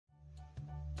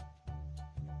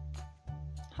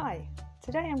Hi,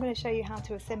 today I'm going to show you how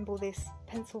to assemble this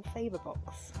pencil Favour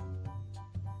box.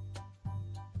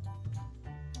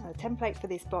 The template for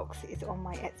this box is on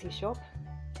my Etsy shop.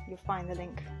 You'll find the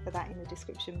link for that in the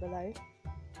description below.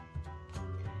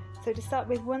 So to start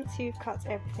with, once you've cut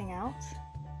everything out,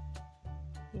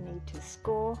 you need to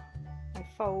score and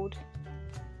fold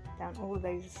down all of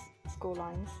those score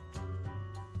lines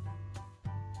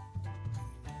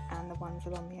and the ones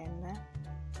along the end there.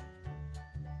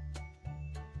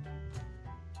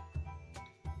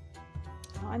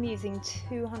 I'm using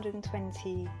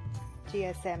 220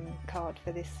 GSM card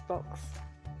for this box.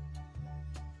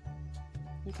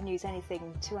 You can use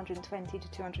anything 220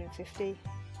 to 250.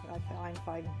 I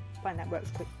find that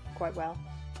works quite well.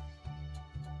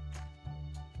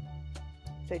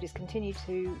 So just continue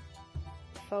to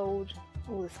fold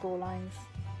all the score lines.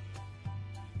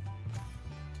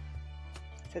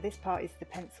 So this part is the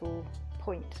pencil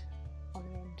point on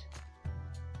the end.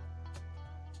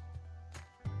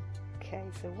 Okay,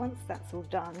 so once that's all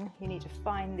done, you need to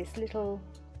find this little,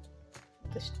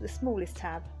 the smallest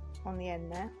tab on the end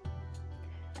there,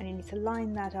 and you need to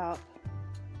line that up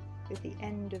with the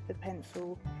end of the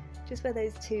pencil, just where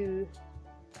those two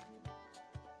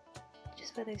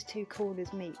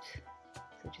corners meet.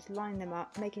 So just line them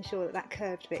up, making sure that that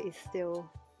curved bit is still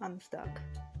unstuck,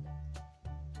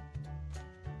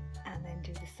 and then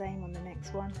do the same on the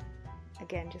next one.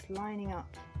 Again, just lining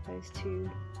up those two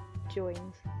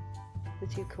joins, the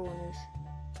two corners,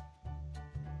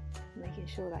 making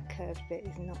sure that curved bit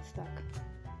is not stuck.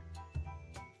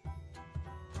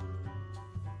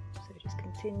 So just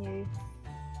continue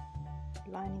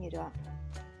lining it up.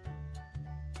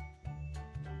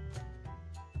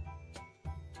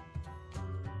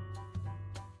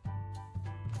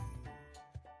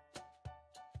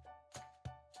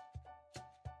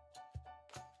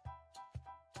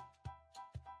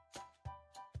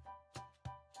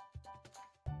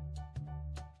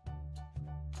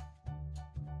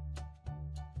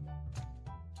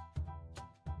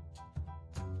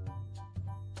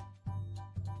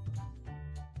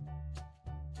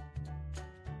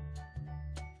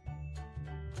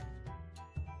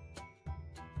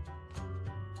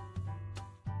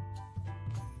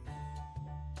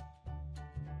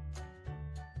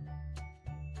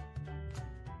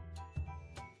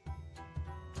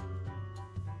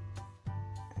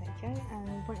 Okay,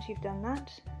 and once you've done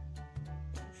that,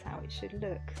 that's how it should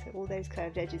look. So all those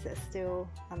curved edges are still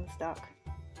unstuck.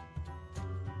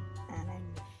 And then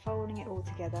folding it all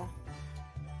together,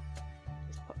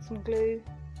 just put some glue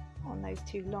on those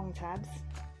two long tabs,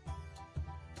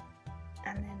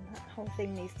 and then that whole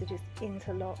thing needs to just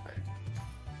interlock,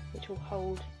 which will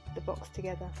hold the box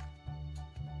together.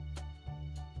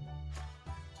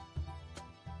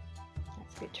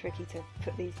 It's a bit tricky to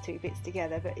put these two bits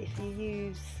together, but if you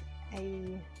use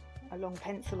a long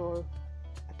pencil or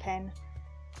a pen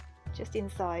just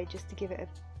inside, just to give it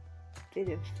a bit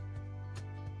of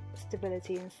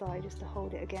stability inside, just to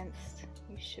hold it against,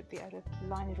 you should be able to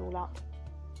line it all up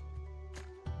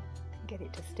and get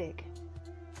it to stick.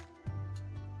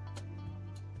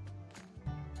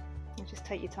 And just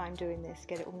take your time doing this,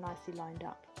 get it all nicely lined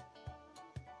up.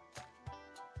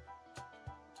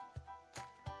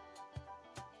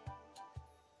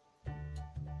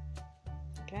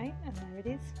 Okay, and there it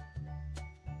is.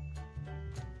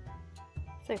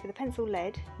 So for the pencil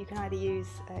lead, you can either use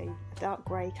a dark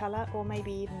grey colour, or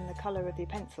maybe even the colour of your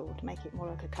pencil to make it more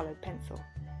like a coloured pencil.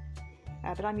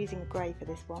 But I'm using a grey for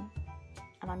this one,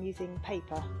 and I'm using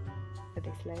paper for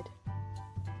this lead.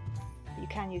 You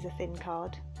can use a thin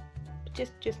card, but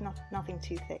just nothing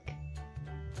too thick.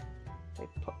 So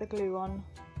pop the glue on,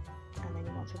 and then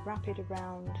you want to wrap it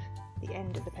around the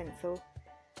end of the pencil.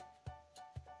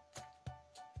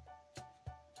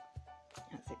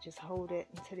 That's it, just hold it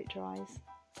until it dries.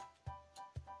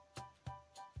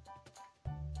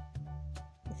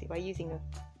 You see, by using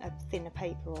a thinner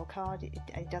paper or card,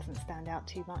 it doesn't stand out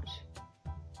too much.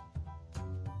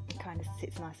 It kind of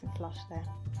sits nice and flush there.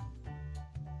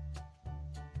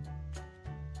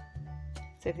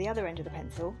 So for the other end of the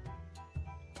pencil,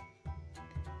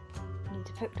 you need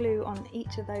to put glue on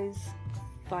each of those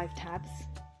 5 tabs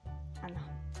and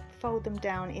fold them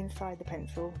down inside the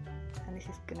pencil. And this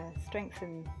is going to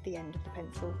strengthen the end of the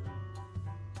pencil,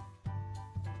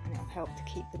 and it will help to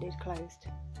keep the lid closed.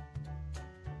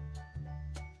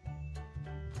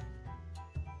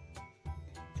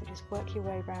 So just work your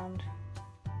way around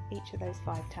each of those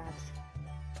 5 tabs.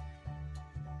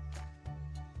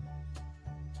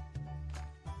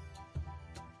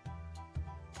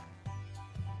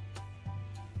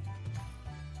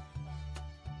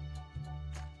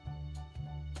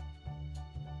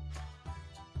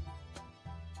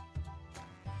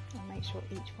 make sure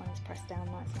each one is pressed down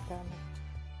nice and firmly.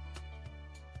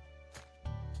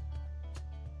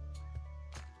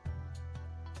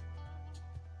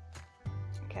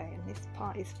 Okay, and this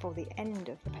part is for the end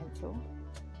of the pencil.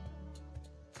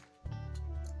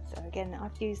 So again,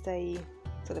 I've used a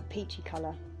sort of peachy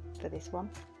colour for this one.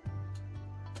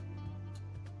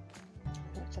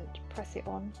 So to press it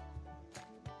on.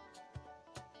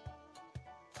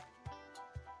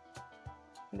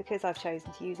 And because I've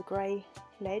chosen to use a grey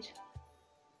lead,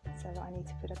 so that I need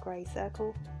to put a grey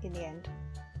circle in the end.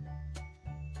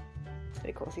 But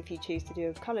of course, if you choose to do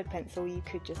a coloured pencil, you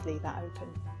could just leave that open.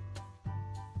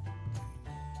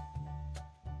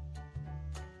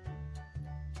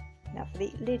 Now for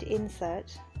the lid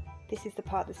insert, this is the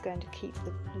part that's going to keep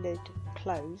the lid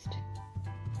closed.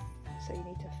 So you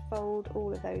need to fold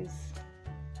all of those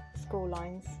score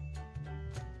lines.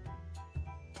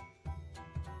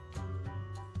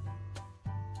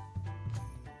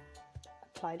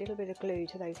 Apply a little bit of glue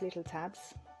to those little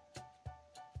tabs.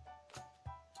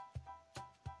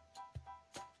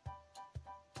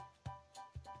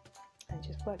 And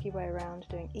just work your way around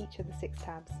doing each of the 6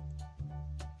 tabs.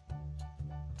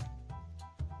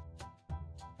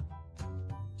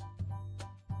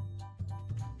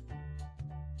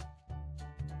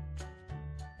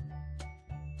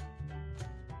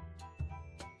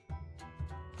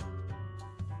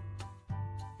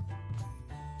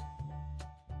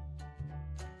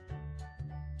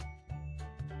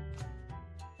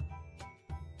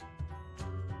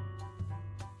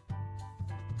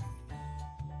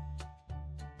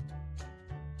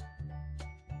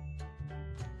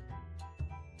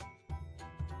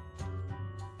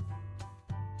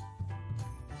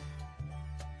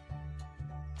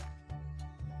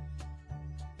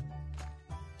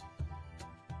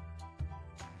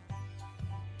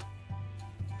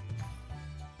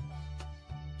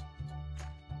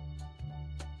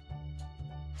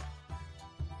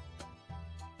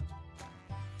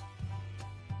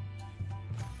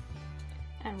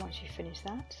 And once you finish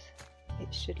that,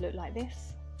 it should look like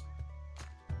this.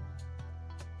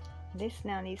 This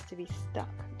now needs to be stuck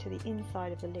to the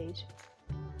inside of the lid,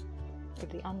 or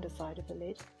the underside of the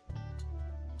lid.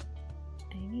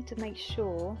 And you need to make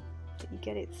sure that you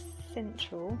get it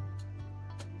central,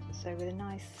 so with a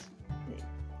nice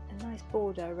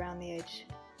border around the edge,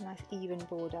 a nice even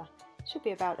border. It should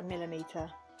be about 1 millimetre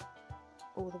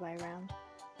all the way around.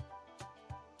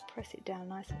 Press it down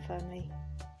nice and firmly.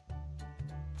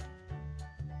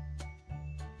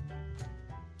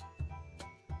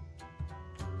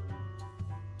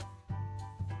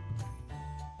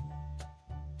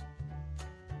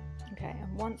 Okay,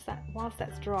 and whilst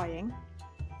that's drying,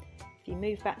 if you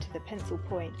move back to the pencil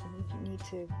point, and you need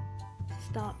to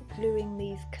start gluing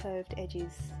these curved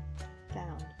edges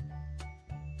down,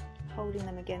 holding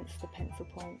them against the pencil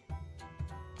point.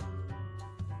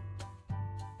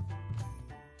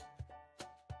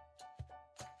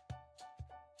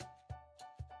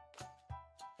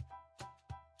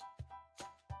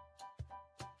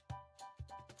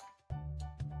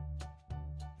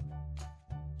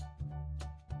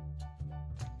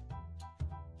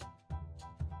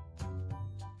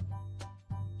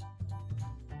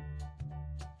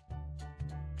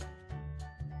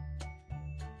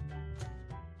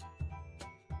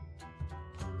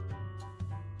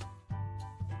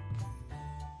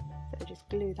 So just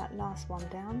glue that last one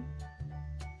down,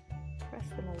 press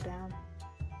them all down.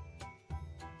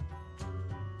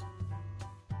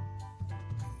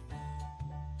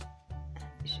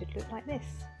 It should look like this.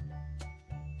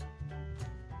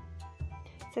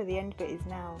 So the end bit is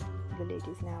now, the lid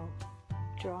is now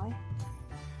dry.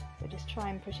 So just try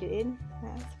and push it in.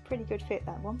 That's a pretty good fit,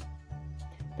 that one.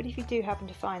 But if you do happen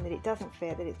to find that it doesn't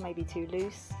fit, that it's maybe too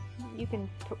loose, you can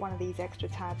put one of these extra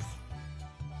tabs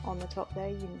on the top there.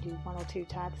 You can do 1 or 2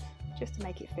 tabs just to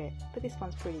make it fit, but this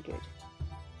one's pretty good.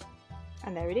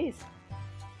 And there it is,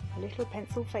 a little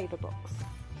pencil Favour box.